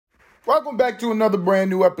Welcome back to another brand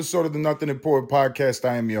new episode of the Nothing Important Podcast.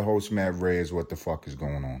 I am your host, Matt Reyes. What the fuck is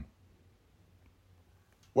going on?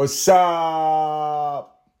 What's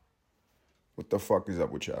up? What the fuck is up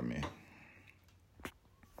with y'all, man?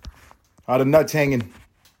 How the nuts hanging?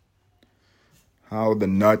 How the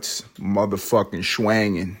nuts motherfucking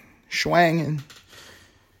schwanging? Schwanging.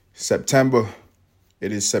 September.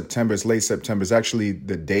 It is September. It's late September. It's actually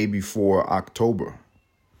the day before October.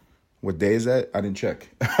 What day is that? I didn't check.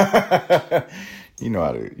 You know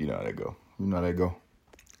how that go.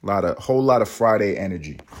 Whole lot of Friday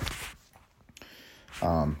energy.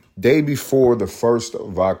 Day before the 1st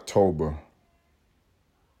of October.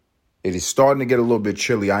 It is starting to get a little bit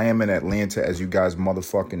chilly. I am in Atlanta, as you guys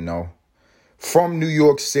motherfucking know. From New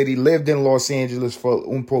York City, lived in Los Angeles for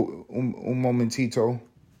un momentito.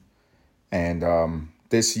 And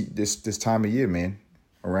this time of year, man,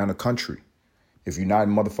 around the country. If you're not in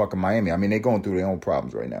motherfucking Miami, I mean, they're going through their own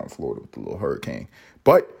problems right now in Florida with the little hurricane.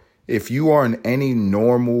 But if you are in any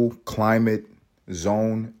normal climate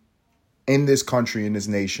zone in this country, in this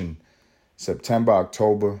nation, September,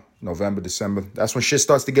 October, November, December, that's when shit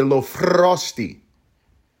starts to get a little frosty.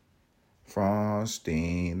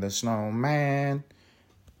 Frosty the Snowman.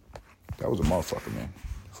 That was a motherfucker, man.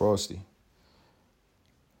 Frosty.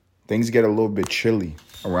 Things get a little bit chilly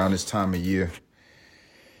around this time of year.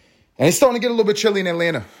 And it's starting to get a little bit chilly in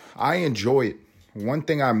Atlanta. I enjoy it. One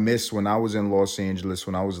thing I missed when I was in Los Angeles,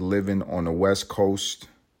 when I was living on the West Coast,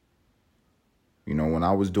 you know, when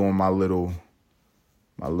I was doing my little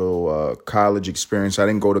college experience. I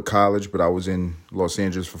didn't go to college, but I was in Los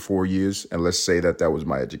Angeles for 4 years. And let's say that was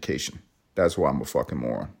my education. That's why I'm a fucking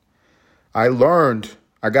moron. I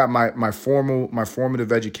got my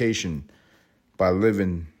formative education by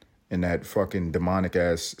living in that fucking demonic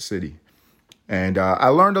ass city. And I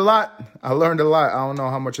learned a lot. I don't know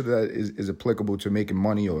how much of that is applicable to making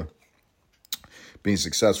money or being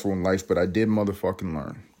successful in life, but I did motherfucking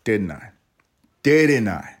learn. Didn't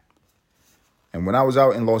I? And when I was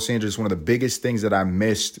out in Los Angeles, one of the biggest things that I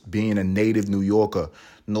missed being a native New Yorker,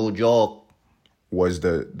 New York, was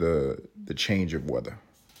the change of weather.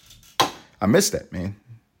 I missed that, man.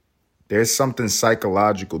 There's something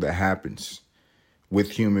psychological that happens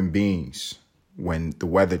with human beings when the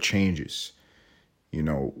weather changes. You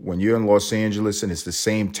know, when you're in Los Angeles and it's the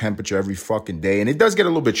same temperature every fucking day, and it does get a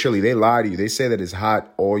little bit chilly. They lie to you. They say that it's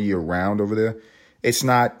hot all year round over there. It's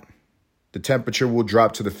not. The temperature will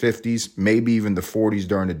drop to the 50s, maybe even the 40s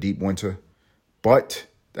during the deep winter. But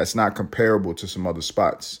that's not comparable to some other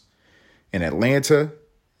spots. In Atlanta,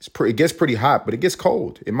 it gets pretty hot, but it gets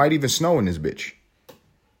cold. It might even snow in this bitch.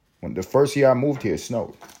 When the first year I moved here, it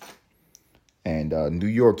snowed. And New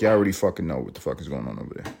York, you already fucking know what the fuck is going on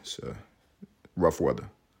over there. It's rough weather.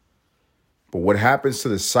 But what happens to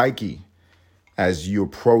the psyche as you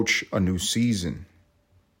approach a new season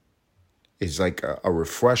is like a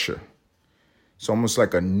refresher. It's almost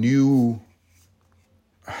like a new,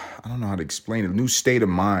 I don't know how to explain it, a new state of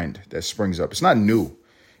mind that springs up. It's not new.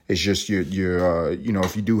 It's just you're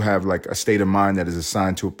if you do have like a state of mind that is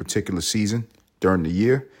assigned to a particular season during the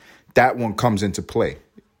year, that one comes into play.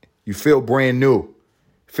 You feel brand new.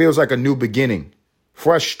 Feels like a new beginning.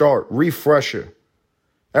 Fresh start, refresher.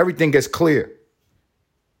 Everything gets clear.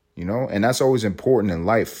 You know, and that's always important in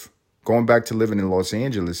life. Going back to living in Los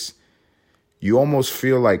Angeles, you almost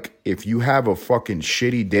feel like if you have a fucking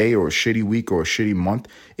shitty day or a shitty week or a shitty month,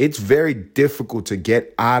 it's very difficult to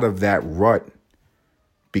get out of that rut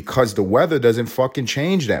because the weather doesn't fucking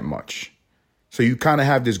change that much. So you kind of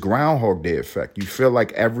have this Groundhog Day effect. You feel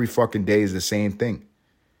like every fucking day is the same thing.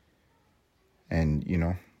 And, you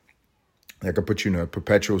know, that could put you in a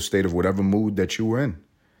perpetual state of whatever mood that you were in.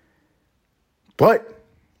 But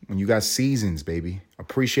when you got seasons, baby,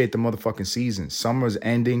 appreciate the motherfucking seasons. Summer's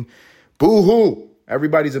ending. Boo-hoo.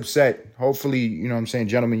 Everybody's upset. Hopefully, you know what I'm saying,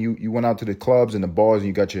 gentlemen, you went out to the clubs and the bars and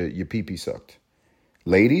you got your pee-pee sucked.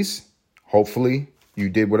 Ladies, hopefully you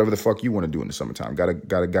did whatever the fuck you want to do in the summertime. Got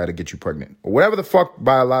a guy to get you pregnant. Or whatever the fuck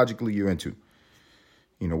biologically you're into.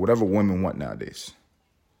 You know, whatever women want nowadays.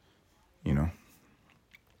 You know.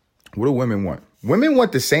 What do women want? Women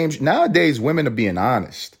want the same. Nowadays, women are being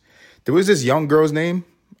honest. There was this young girl's name,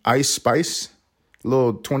 Ice Spice.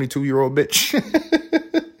 Little 22-year-old bitch.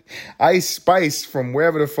 Ice Spice from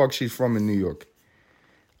wherever the fuck she's from in New York.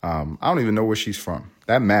 I don't even know where she's from.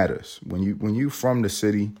 That matters. When you from the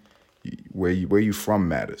city, where you from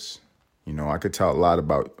matters. You know, I could tell a lot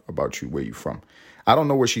about you, where you from. I don't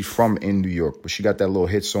know where she's from in New York, but she got that little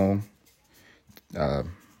hit song. I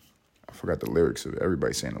forgot the lyrics of it.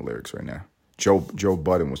 Everybody's saying the lyrics right now. Joe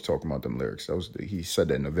Budden was talking about them lyrics. He said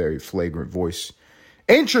that in a very flagrant voice.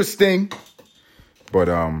 Interesting. But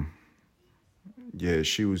Yeah,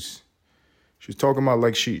 she was talking about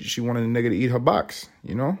like she wanted a nigga to eat her box,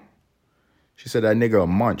 you know? She said that nigga a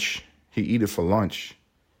munch. He eat it for lunch.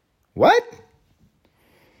 What?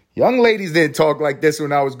 Young ladies didn't talk like this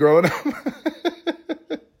when I was growing up.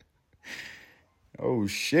 Oh,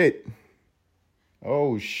 shit.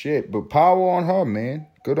 Oh, shit. But power on her, man.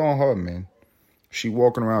 Good on her, man. She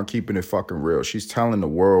walking around keeping it fucking real. She's telling the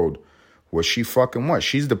world what she fucking wants.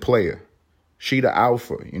 She's the player. She the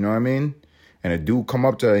alpha, you know what I mean? And a dude come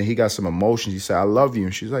up to her and he got some emotions. He said, I love you.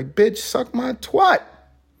 And she's like, bitch, suck my twat.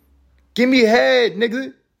 Give me head,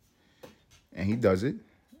 nigga. And he does it.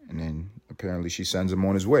 And then apparently she sends him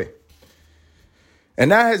on his way.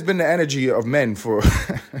 And that has been the energy of men for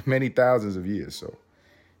many thousands of years. So,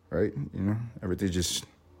 right? You know, everything just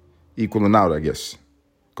equaling out, I guess.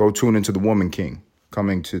 Go tune into The Woman King,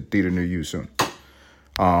 coming to theater near you soon.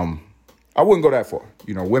 I wouldn't go that far.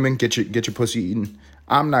 You know, women, get your pussy eaten.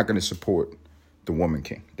 I'm not going to support The Woman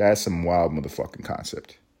King. That's some wild motherfucking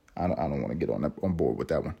concept. I don't want to get on board with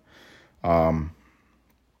that one.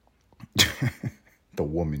 The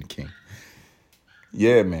Woman King.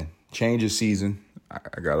 Yeah, man. Change of season.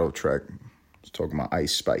 I got off track. I was talking about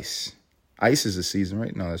Ice Spice. Ice is a season,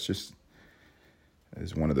 right? No, it's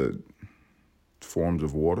one of the forms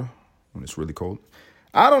of water when it's really cold.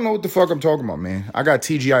 I don't know what the fuck I'm talking about, man. I got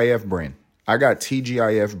TGIF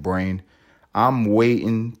brain. I'm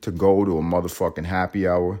waiting to go to a motherfucking happy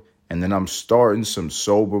hour, and then I'm starting some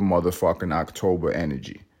sober motherfucking October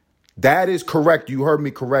energy. That is correct. You heard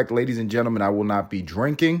me correct, ladies and gentlemen. I will not be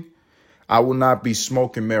drinking. I will not be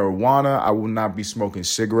smoking marijuana. I will not be smoking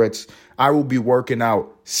cigarettes. I will be working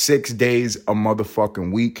out 6 days a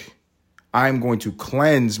motherfucking week. I'm going to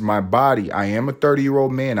cleanse my body. I am a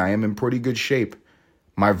 30-year-old man. I am in pretty good shape.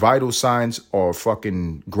 My vital signs are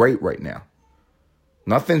fucking great right now.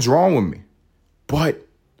 Nothing's wrong with me. But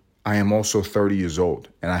I am also 30 years old,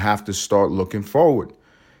 and I have to start looking forward.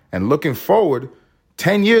 And looking forward,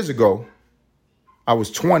 10 years ago, I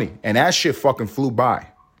was 20, and that shit fucking flew by.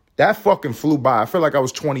 That fucking flew by. I feel like I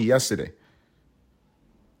was 20 yesterday.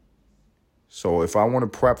 So if I want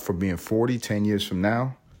to prep for being 40 10 years from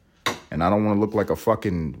now, and I don't want to look like a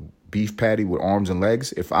fucking beef patty with arms and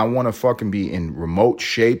legs, if I want to fucking be in remote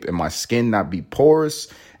shape and my skin not be porous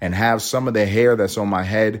and have some of the hair that's on my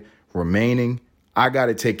head remaining, I got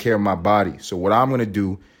to take care of my body. So what I'm going to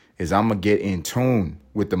do is I'm going to get in tune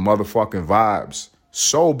with the motherfucking vibes.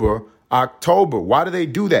 Sober October. Why do they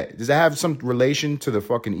do that? Does that have some relation to the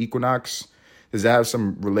fucking equinox? Does that have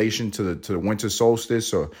some relation to the winter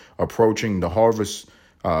solstice or approaching the harvest,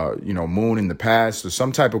 moon in the past, or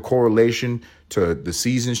some type of correlation to the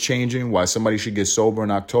seasons changing? Why somebody should get sober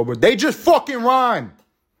in October? They just fucking rhyme.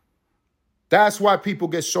 That's why people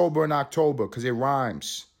get sober in October, because it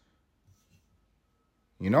rhymes.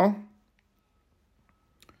 You know?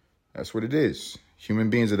 That's what it is. Human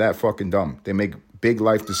beings are that fucking dumb. They make big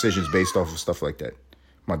life decisions based off of stuff like that.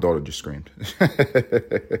 My daughter just screamed.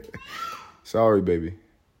 Sorry, baby.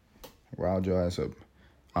 Riled your ass up.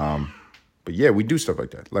 But yeah, we do stuff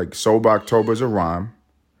like that. Like Sober October is a rhyme.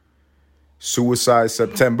 Suicide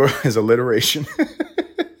September is alliteration.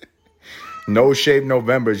 No Shave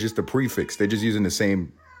November is just a prefix. They're just using the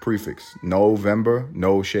same prefix. November,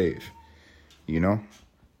 no shave. You know?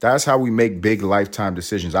 That's how we make big lifetime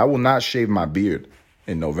decisions. I will not shave my beard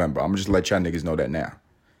in November. I'm going to just let y'all niggas know that now.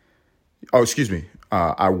 Oh, excuse me.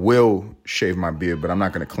 I will shave my beard, but I'm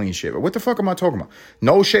not going to clean shave it. What the fuck am I talking about?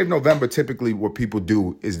 No Shave November, typically what people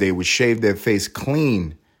do is they would shave their face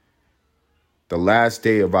clean the last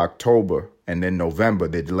day of October, and then November,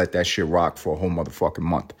 they'd let that shit rock for a whole motherfucking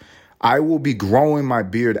month. I will be growing my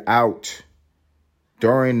beard out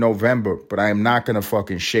during November, but I am not going to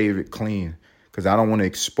fucking shave it clean because I don't want to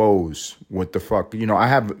expose what the fuck. You know, I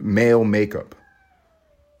have male makeup.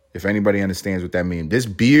 If anybody understands what that means. This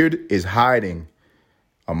beard is hiding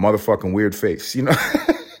a motherfucking weird face, you know?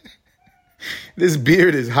 This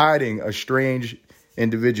beard is hiding a strange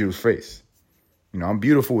individual's face. You know, I'm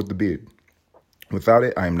beautiful with the beard. Without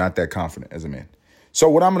it, I am not that confident as a man. So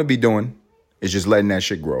what I'm going to be doing is just letting that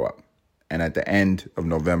shit grow up. And at the end of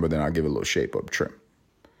November, then I'll give it a little shape up trim.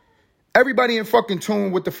 Everybody in fucking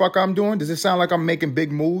tune with the fuck I'm doing? Does it sound like I'm making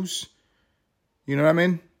big moves? You know what I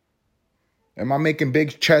mean? Am I making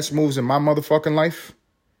big chess moves in my motherfucking life?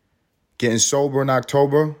 Getting sober in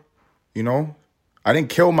October, you know? I didn't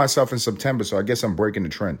kill myself in September, so I guess I'm breaking the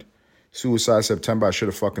trend. Suicide September, I should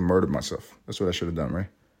have fucking murdered myself. That's what I should have done, right?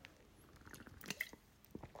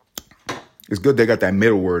 It's good they got that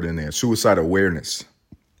middle word in there, suicide awareness.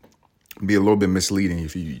 Be a little bit misleading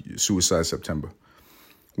if you Suicide September.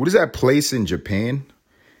 What is that place in Japan?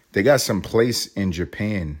 They got some place in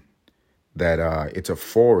Japan that it's a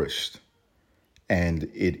forest, and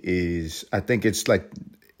it is, I think it's like,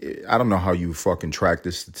 I don't know how you fucking track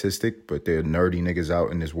this statistic, but there are nerdy niggas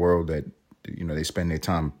out in this world that, they spend their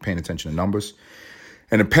time paying attention to numbers.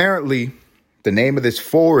 And apparently the name of this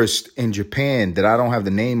forest in Japan that I don't have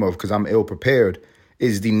the name of because I'm ill prepared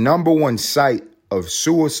is the number one site of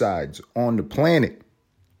suicides on the planet.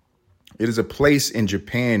 It is a place in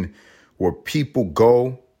Japan where people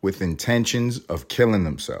go with intentions of killing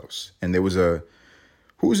themselves. And there was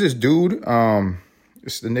who's this dude?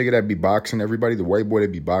 It's the nigga that be boxing everybody, the white boy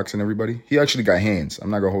that be boxing everybody. He actually got hands. I'm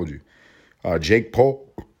not gonna hold you. Jake Paul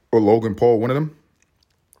or Logan Paul, one of them.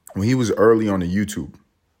 When he was early on the YouTube,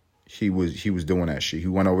 he was doing that shit. He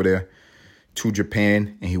went over there to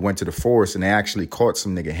Japan and he went to the forest and they actually caught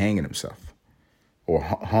some nigga hanging himself or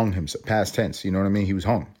hung himself. Past tense, you know what I mean? He was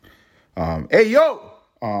hung. Hey yo,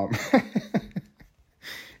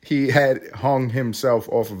 he had hung himself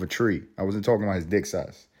off of a tree. I wasn't talking about his dick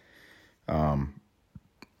size.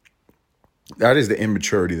 That is the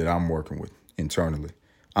immaturity that I'm working with internally.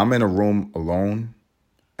 I'm in a room alone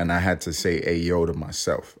and I had to say hey yo to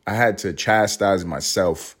myself. I had to chastise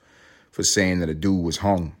myself for saying that a dude was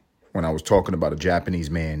hung when I was talking about a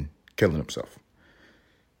Japanese man killing himself.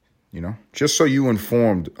 Just so you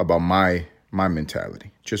informed about my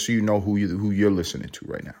mentality, just so you know who you're listening to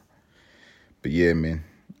right now. But yeah, man,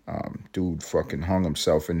 dude fucking hung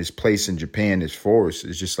himself in this place in Japan, this forest.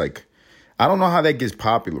 Is just like, I don't know how that gets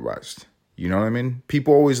popularized. You know what I mean?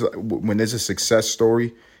 People always, when there's a success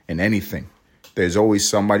story in anything, there's always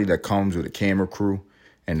somebody that comes with a camera crew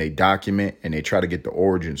and they document and they try to get the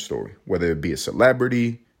origin story, whether it be a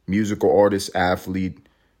celebrity, musical artist, athlete,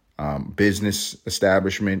 business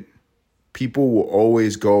establishment. People will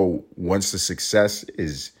always go once the success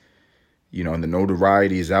is, and the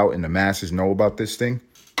notoriety is out and the masses know about this thing,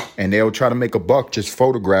 and they'll try to make a buck just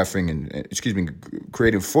photographing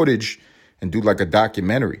creating footage and do like a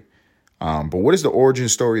documentary. But what is the origin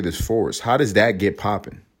story of this forest? How does that get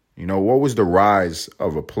popping? What was the rise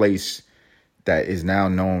of a place that is now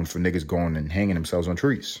known for niggas going and hanging themselves on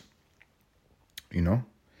trees?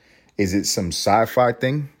 Is it some sci-fi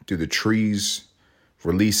thing? Do the trees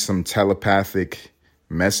release some telepathic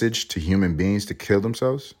message to human beings to kill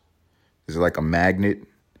themselves? Is it like a magnet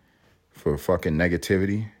for fucking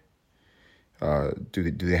negativity?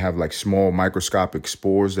 Do they have like small microscopic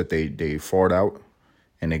spores that they fart out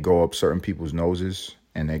and they go up certain people's noses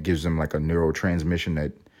and that gives them like a neurotransmission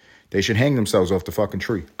that they should hang themselves off the fucking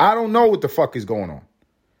tree? I don't know what the fuck is going on.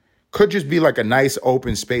 Could just be like a nice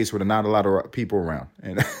open space with not a lot of people around.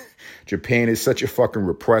 And Japan is such a fucking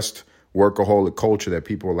repressed workaholic culture that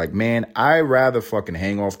people are like, man, I'd rather fucking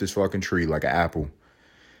hang off this fucking tree like an apple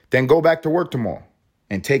than go back to work tomorrow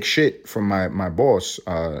and take shit from my boss,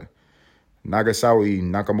 Nagasawi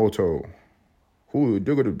Nakamoto.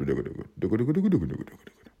 Whatever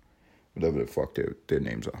the fuck their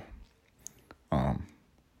names are.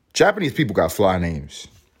 Japanese people got fly names.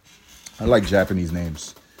 I like Japanese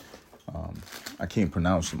names. I can't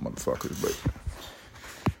pronounce them motherfuckers, but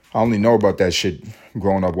I only know about that shit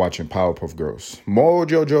growing up watching Powerpuff Girls.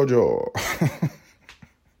 Mojo Jojo.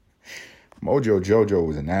 Mojo Jojo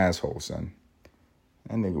was an asshole, son.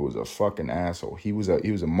 That nigga was a fucking asshole. He was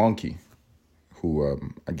a monkey who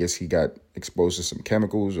I guess he got exposed to some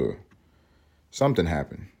chemicals or something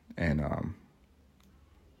happened. And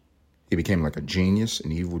he became like a genius,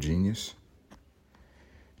 an evil genius.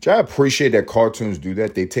 I appreciate that cartoons do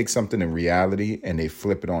that. They take something in reality and they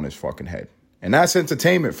flip it on his fucking head. And that's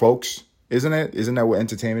entertainment, folks. Isn't it? Isn't that what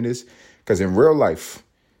entertainment is? Because in real life,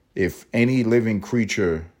 if any living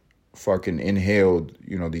creature fucking inhaled,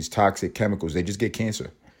 these toxic chemicals, they just get cancer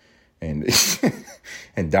and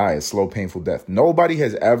and die a slow, painful death. Nobody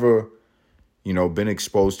has ever, been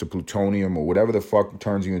exposed to plutonium or whatever the fuck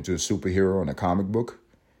turns you into a superhero in a comic book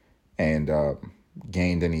and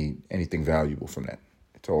gained anything valuable from that.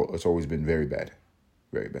 It's always been very bad,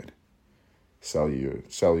 very bad. Cellular.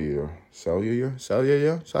 I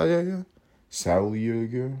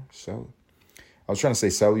was trying to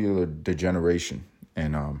say cellular degeneration,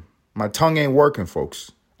 and my tongue ain't working,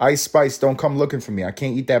 folks. Ice Spice, don't come looking for me. I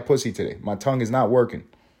can't eat that pussy today. My tongue is not working.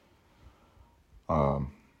 Yeah,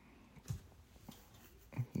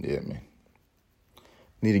 man.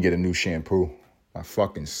 Need to get a new shampoo. My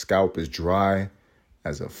fucking scalp is dry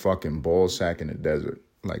as a fucking ball sack in the desert.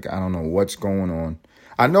 Like, I don't know what's going on.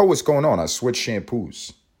 I know what's going on. I switched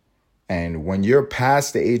shampoos. And when you're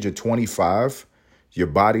past the age of 25, your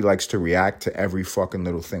body likes to react to every fucking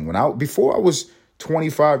little thing. Before I was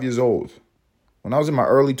 25 years old, when I was in my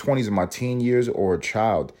early 20s, in my teen years or a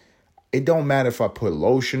child, It don't matter if I put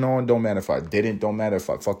lotion on, don't matter if I didn't, don't matter if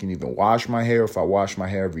I fucking even wash my hair, if I wash my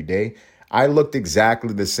hair every day. I looked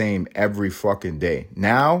exactly the same every fucking day.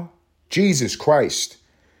 Now, Jesus Christ,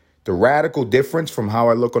 the radical difference from how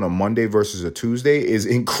I look on a Monday versus a Tuesday is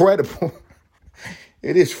incredible.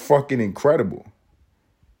 It is fucking incredible.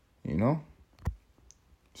 You know?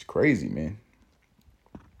 It's crazy, man.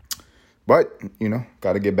 But, you know,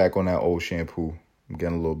 got to get back on that old shampoo. I'm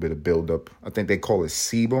getting a little bit of buildup. I think they call it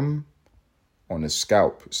sebum on the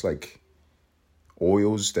scalp. It's like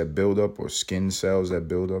oils that build up or skin cells that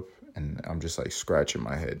build up. And I'm just like scratching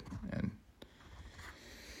my head. And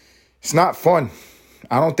it's not fun.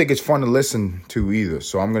 I don't think it's fun to listen to either.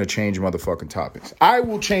 So I'm going to change motherfucking topics. I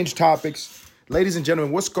will change topics. Ladies and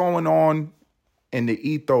gentlemen, what's going on in the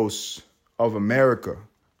ethos of America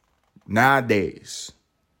nowadays?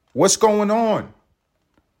 What's going on?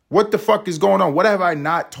 What the fuck is going on? What have I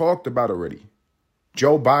not talked about already?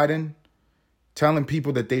 Joe Biden telling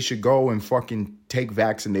people that they should go and fucking take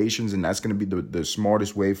vaccinations, and that's going to be the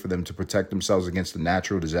smartest way for them to protect themselves against the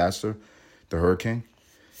natural disaster, the hurricane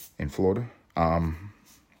in Florida.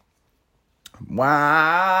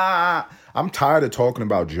 Wow. I'm tired of talking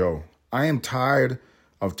about Joe. I am tired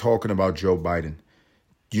of talking about Joe Biden.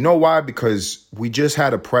 You know why? Because we just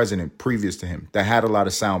had a president previous to him that had a lot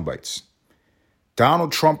of sound bites.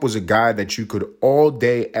 Donald Trump was a guy that you could all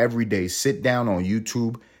day, every day, sit down on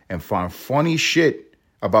YouTube and find funny shit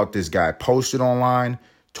about this guy. Post it online,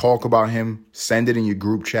 talk about him, send it in your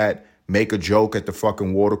group chat, make a joke at the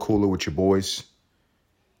fucking water cooler with your boys.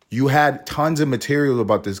 You had tons of material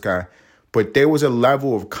about this guy, but there was a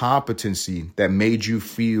level of competency that made you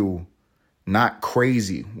feel not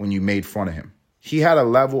crazy when you made fun of him. He had a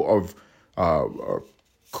level of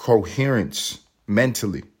coherence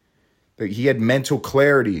mentally. He had mental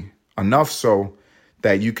clarity enough so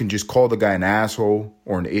that you can just call the guy an asshole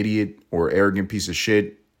or an idiot or arrogant piece of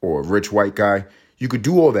shit or a rich white guy. You could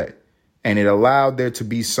do all that. And it allowed there to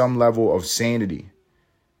be some level of sanity,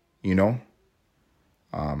 you know,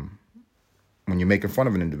 when you're making fun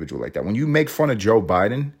of an individual like that. When you make fun of Joe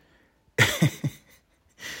Biden,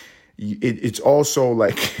 it's also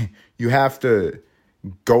like you have to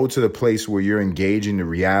go to the place where you're engaging the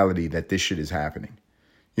reality that this shit is happening.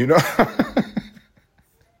 You know?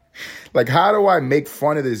 Like, how do I make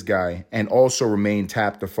fun of this guy and also remain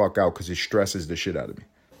tapped the fuck out because it stresses the shit out of me?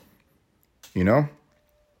 You know?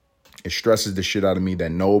 It stresses the shit out of me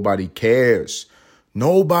that nobody cares.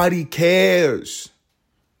 Nobody cares.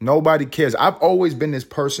 Nobody cares. I've always been this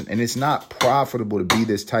person, and it's not profitable to be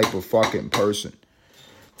this type of fucking person.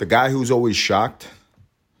 The guy who's always shocked.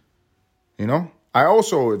 You know? I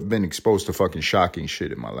also have been exposed to fucking shocking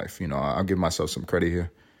shit in my life. You know, I'll give myself some credit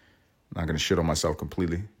here. I'm not going to shit on myself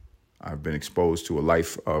completely. I've been exposed to a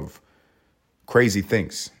life of crazy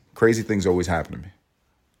things. Crazy things always happen to me.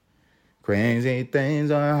 Crazy things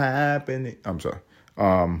are happening. I'm sorry.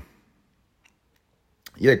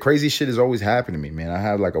 Yeah, crazy shit has always happened to me, man. I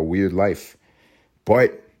have like a weird life.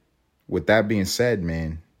 But with that being said,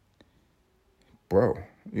 man, bro,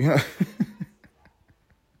 you know,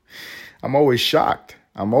 I'm always shocked.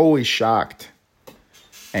 I'm always shocked.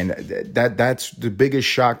 And that's the biggest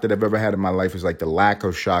shock that I've ever had in my life is like the lack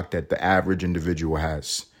of shock that the average individual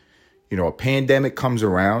has. You know, a pandemic comes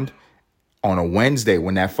around on a Wednesday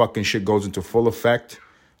when that fucking shit goes into full effect.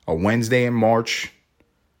 A Wednesday in March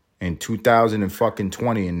in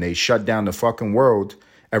 2020, and they shut down the fucking world.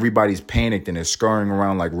 Everybody's panicked and they're scurrying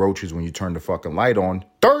around like roaches when you turn the fucking light on.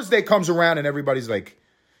 Thursday comes around and everybody's like,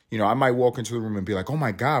 you know, I might walk into the room and be like, oh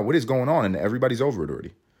my God, what is going on? And everybody's over it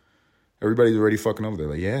already. Everybody's already fucking over there.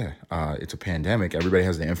 Like, yeah, it's a pandemic. Everybody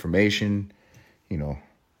has the information, you know,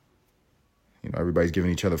 everybody's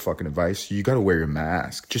giving each other fucking advice. You got to wear your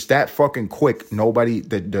mask. Just that fucking quick.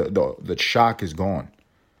 The shock is gone.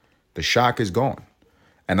 The shock is gone.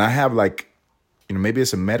 And I have like, you know, maybe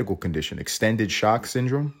it's a medical condition, extended shock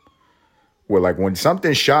syndrome, where like when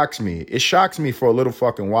something shocks me, it shocks me for a little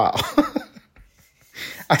fucking while.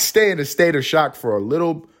 I stay in a state of shock for a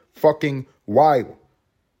little fucking while.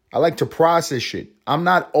 I like to process shit. I'm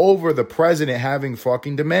not over the president having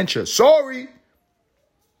fucking dementia. Sorry.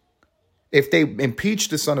 If they impeach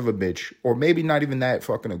the son of a bitch, or maybe not even that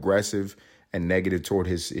fucking aggressive and negative toward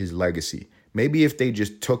his legacy. Maybe if they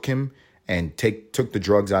just took him and took the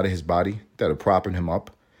drugs out of his body that are propping him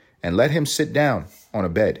up and let him sit down on a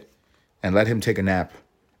bed and let him take a nap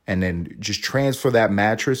and then just transfer that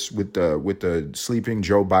mattress with the sleeping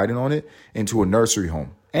Joe Biden on it into a nursery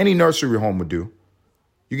home. Any nursery home would do.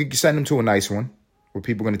 You could send him to a nice one where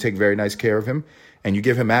people are going to take very nice care of him, and you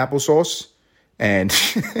give him applesauce and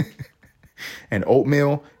and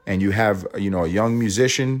oatmeal, and you have, a young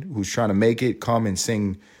musician who's trying to make it come and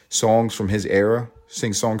sing songs from his era,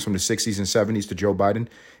 sing songs from the 60s and 70s to Joe Biden.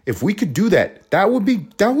 If we could do that, that would be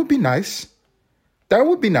nice. That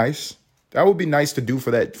would be nice. That would be nice to do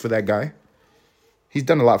for that guy. He's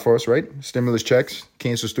done a lot for us, right? Stimulus checks,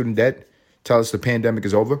 cancel student debt, tell us the pandemic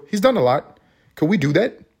is over. He's done a lot. Could we do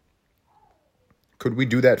that? Could we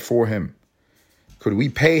do that for him? Could we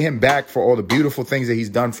pay him back for all the beautiful things that he's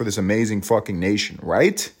done for this amazing fucking nation,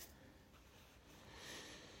 right?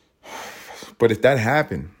 But if that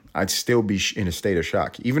happened, I'd still be in a state of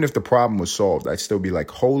shock. Even if the problem was solved, I'd still be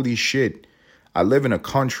like, holy shit, I live in a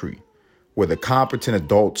country where the competent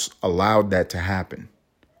adults allowed that to happen.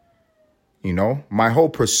 My whole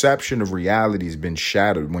perception of reality has been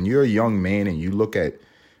shattered. When you're a young man and you look at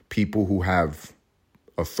people who have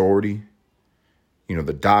authority,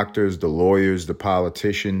 the doctors, the lawyers, the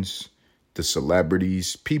politicians, the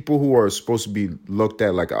celebrities, people who are supposed to be looked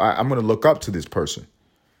at like, I'm going to look up to this person.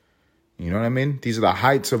 You know what I mean? These are the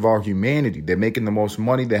heights of our humanity. They're making the most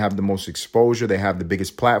money. They have the most exposure. They have the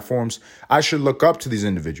biggest platforms. I should look up to these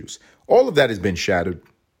individuals. All of that has been shattered.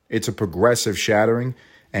 It's a progressive shattering,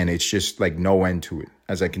 and it's just like no end to it.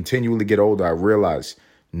 As I continually get older, I realize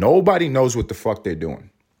nobody knows what the fuck they're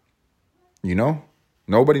doing.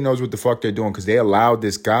 Nobody knows what the fuck they're doing because they allowed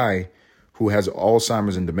this guy who has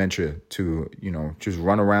Alzheimer's and dementia to, just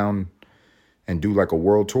run around and do like a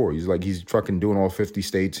world tour. He's fucking doing all 50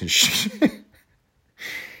 states and shit.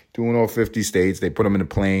 Doing all 50 states. They put him in a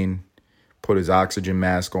plane, put his oxygen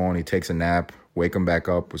mask on. He takes a nap, wake him back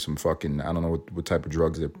up with some fucking, I don't know what type of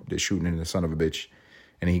drugs they're shooting in the son of a bitch.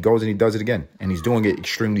 And he goes and he does it again. And he's doing it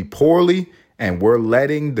extremely poorly. And we're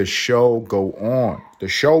letting the show go on. The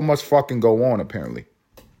show must fucking go on, apparently.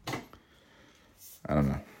 I don't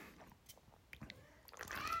know.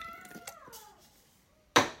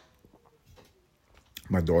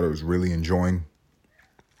 My daughter is really enjoying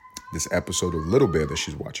this episode of Little Bear that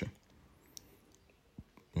she's watching.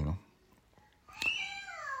 Okay.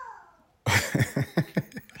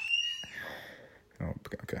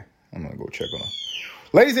 I'm going to go check on her.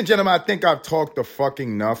 Ladies and gentlemen, I think I've talked the fucking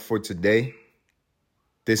enough for today.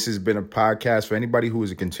 This has been a podcast for anybody who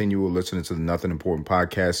is a continual listener to the Nothing Important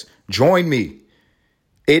podcast. Join me.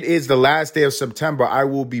 It is the last day of September. I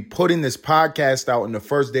will be putting this podcast out on the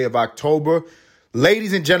first day of October.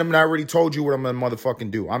 Ladies and gentlemen, I already told you what I'm going to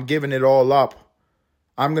motherfucking do. I'm giving it all up.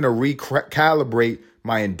 I'm going to recalibrate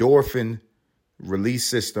my endorphin release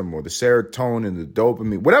system or the serotonin, the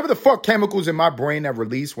dopamine, whatever the fuck chemicals in my brain that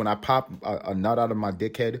release when I pop a nut out of my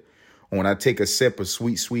dickhead, or when I take a sip of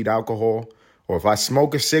sweet, sweet alcohol, or if I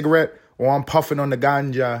smoke a cigarette, or I'm puffing on the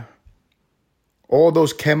ganja. All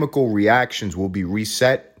those chemical reactions will be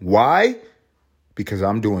reset. Why? Because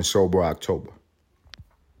I'm doing Sober October.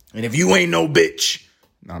 And if you ain't no bitch,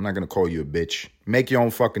 no, I'm not going to call you a bitch. Make your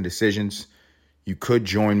own fucking decisions. You could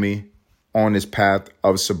join me on this path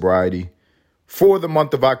of sobriety for the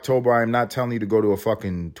month of October. I am not telling you to go to a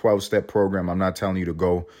fucking 12-step program. I'm not telling you to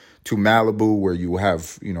go to Malibu where you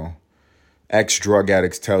have, ex-drug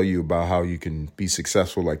addicts tell you about how you can be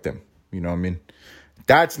successful like them. You know what I mean?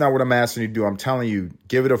 That's not what I'm asking you to do. I'm telling you,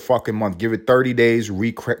 give it a fucking month. Give it 30 days.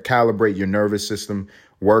 Recalibrate your nervous system.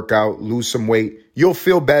 Work out. Lose some weight. You'll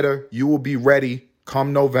feel better. You will be ready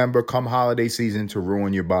come November, come holiday season to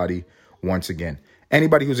ruin your body once again.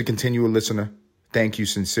 Anybody who's a continual listener, thank you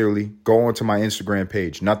sincerely. Go onto my Instagram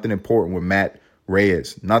page. Nothing Important with Matt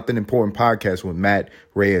Reyes. Nothing Important podcast with Matt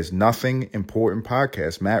Reyes. Nothing Important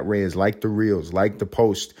podcast. Matt Reyes. Like the reels, like the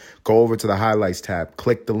post. Go over to the highlights tab.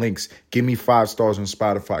 Click the links. Give me 5 stars on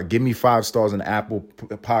Spotify. Give me 5 stars on Apple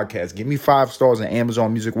Podcasts. Give me 5 stars on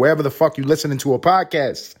Amazon Music. Wherever the fuck you listening to a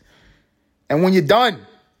podcast. And when you're done,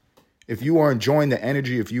 if you are enjoying the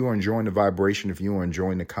energy, if you are enjoying the vibration, if you are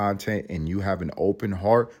enjoying the content and you have an open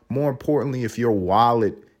heart, more importantly, if your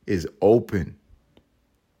wallet is open,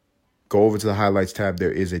 go over to the highlights tab.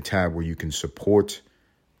 There is a tab where you can support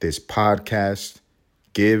this podcast.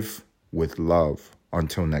 Give with love.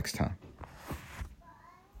 Until next time.